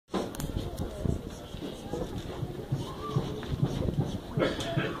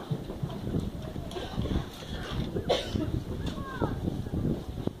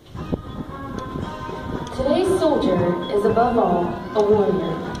is above all a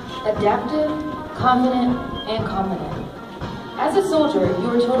warrior, adaptive, confident, and competent. As a soldier, you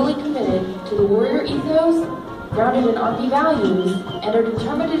are totally committed to the warrior ethos, grounded in Army values, and are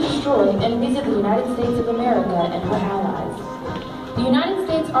determined to destroy enemies of the United States of America and her allies. The United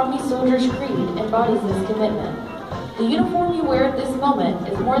States Army Soldier's Creed embodies this commitment. The uniform you wear at this moment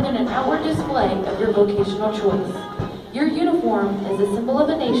is more than an outward display of your vocational choice. Your uniform is a symbol of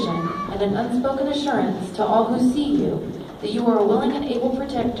a nation and an unspoken assurance to all who see you that you are a willing and able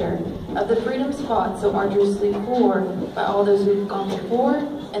protector of the freedoms fought so arduously for by all those who have gone before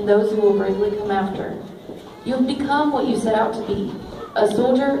and those who will bravely come after. You have become what you set out to be, a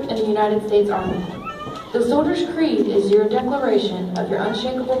soldier in the United States Army. The Soldier's Creed is your declaration of your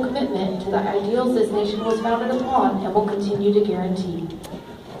unshakable commitment to the ideals this nation was founded upon and will continue to guarantee.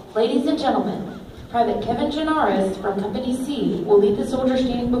 Ladies and gentlemen, Private Kevin Genaris from Company C will lead the soldier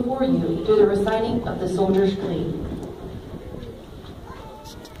standing before you through the reciting of the Soldier's Creed.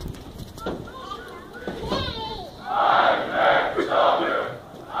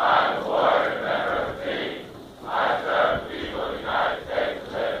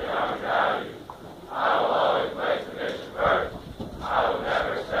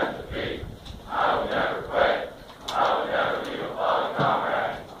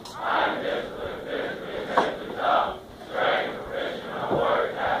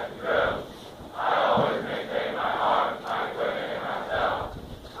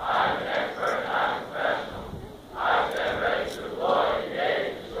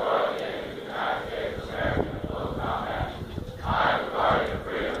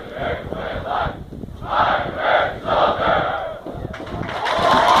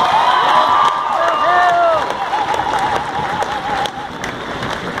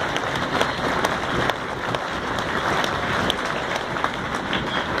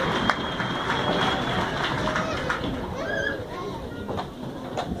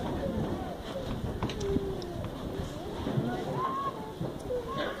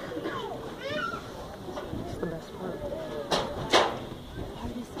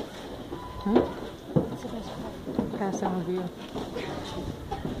 View.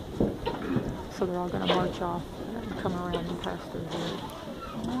 So they're all going to march off and come around and pass through here.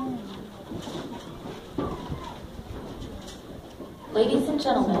 Ladies and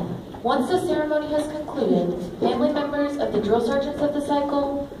gentlemen, once the ceremony has concluded, family members of the drill sergeants of the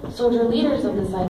cycle, soldier leaders of the cycle,